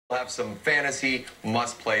Have some fantasy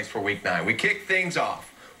must-plays for Week 9. We kick things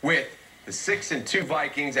off with the 6-2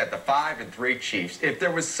 Vikings at the 5-3 Chiefs. If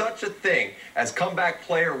there was such a thing as comeback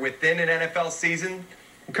player within an NFL season,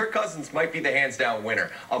 Kirk Cousins might be the hands-down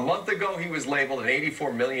winner. A month ago, he was labeled an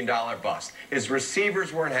 $84 million bust. His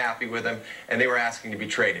receivers weren't happy with him, and they were asking to be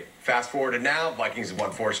traded. Fast forward to now, Vikings have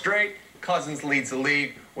won 4 straight. Cousins leads the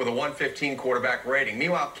league with a 115 quarterback rating.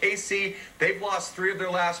 Meanwhile, KC, they've lost 3 of their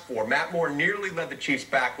last 4. Matt Moore nearly led the Chiefs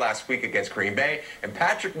back last week against Green Bay, and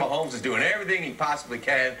Patrick Mahomes is doing everything he possibly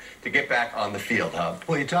can to get back on the field, Hub.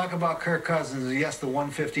 Well, you talk about Kirk Cousins. Yes, the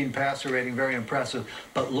 115 passer rating, very impressive,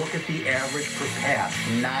 but look at the average per pass,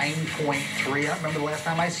 9.3. I remember the last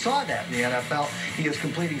time I saw that in the NFL. He is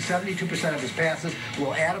completing 72% of his passes.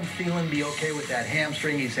 Will Adam Thielen be okay with that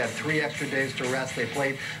hamstring? He's had 3 extra days to rest. They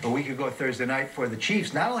played a week ago Thursday night for the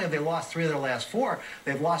Chiefs. Not only have they lost 3 of their last 4,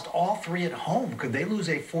 they've lost all 3 at home. Could they lose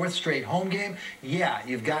a 4th straight home game? Yeah,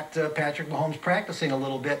 you've got Patrick Mahomes practicing a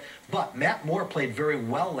little bit, but Matt Moore played very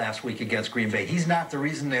well last week against Green Bay. He's not the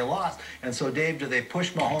reason they lost. And so, Dave, do they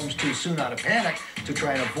push Mahomes too soon out of panic to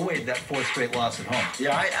try and avoid that 4th straight loss at home?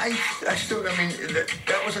 Yeah, I mean,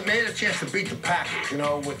 that was they had a chance to beat the Packers, you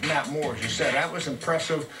know, with Matt Moore, as you said. That was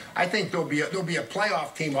impressive. I think there'll be a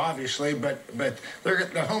playoff team, obviously, but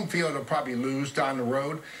the home field will probably lose down the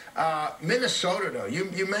road. Minnesota, though,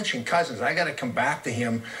 you mentioned Cousins. I got to come back to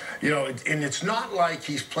him, you know, and it's not like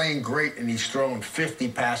he's playing great and he's throwing 50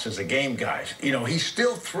 passes a game, guys. You know, he's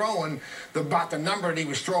still throwing about the number that he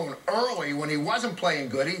was throwing early when he wasn't playing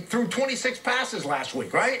good. He threw 26 passes last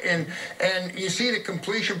week, right? And you see the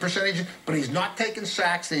completion percentage, but he's not taking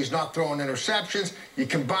sacks. He's not throwing interceptions. You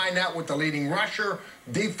combine that with the leading rusher.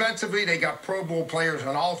 Defensively, they got Pro Bowl players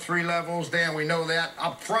on all 3 levels. Dan, we know that.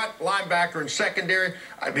 Up front, linebacker, and secondary.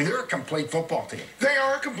 I mean, they're a complete football team. They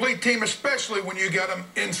are a complete team, especially when you get them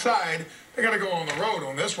inside. They got to go on the road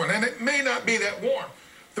on this one, and it may not be that warm.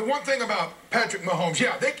 The one thing about Patrick Mahomes,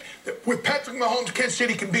 yeah, with Patrick Mahomes, Kansas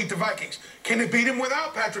City can beat the Vikings. Can they beat him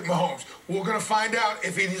without Patrick Mahomes? We're going to find out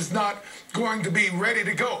if he is not going to be ready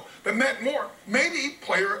to go. But Matt Moore, maybe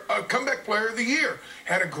comeback player of the year.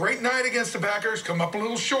 Had a great night against the Packers, come up a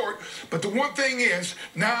little short. But the one thing is,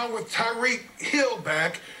 now with Tyreek Hill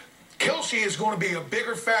back, Kelsey is going to be a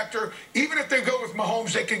bigger factor. Even if they go with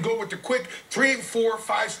Mahomes, they can go with the quick 3, 4,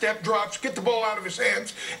 5-step drops, get the ball out of his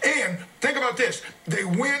hands. And think about this. They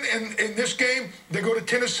win in this game. They go to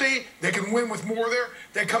Tennessee. They can win with more there.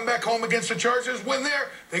 They come back home against the Chargers, win there.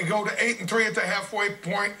 They go to 8-3 at the halfway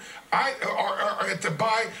point. Or at the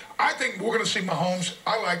bye. I think we're going to see Mahomes.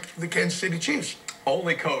 I like the Kansas City Chiefs.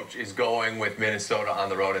 Only coach is going with Minnesota on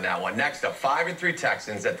the road in that one. Next up, 5-3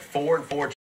 Texans at 4-4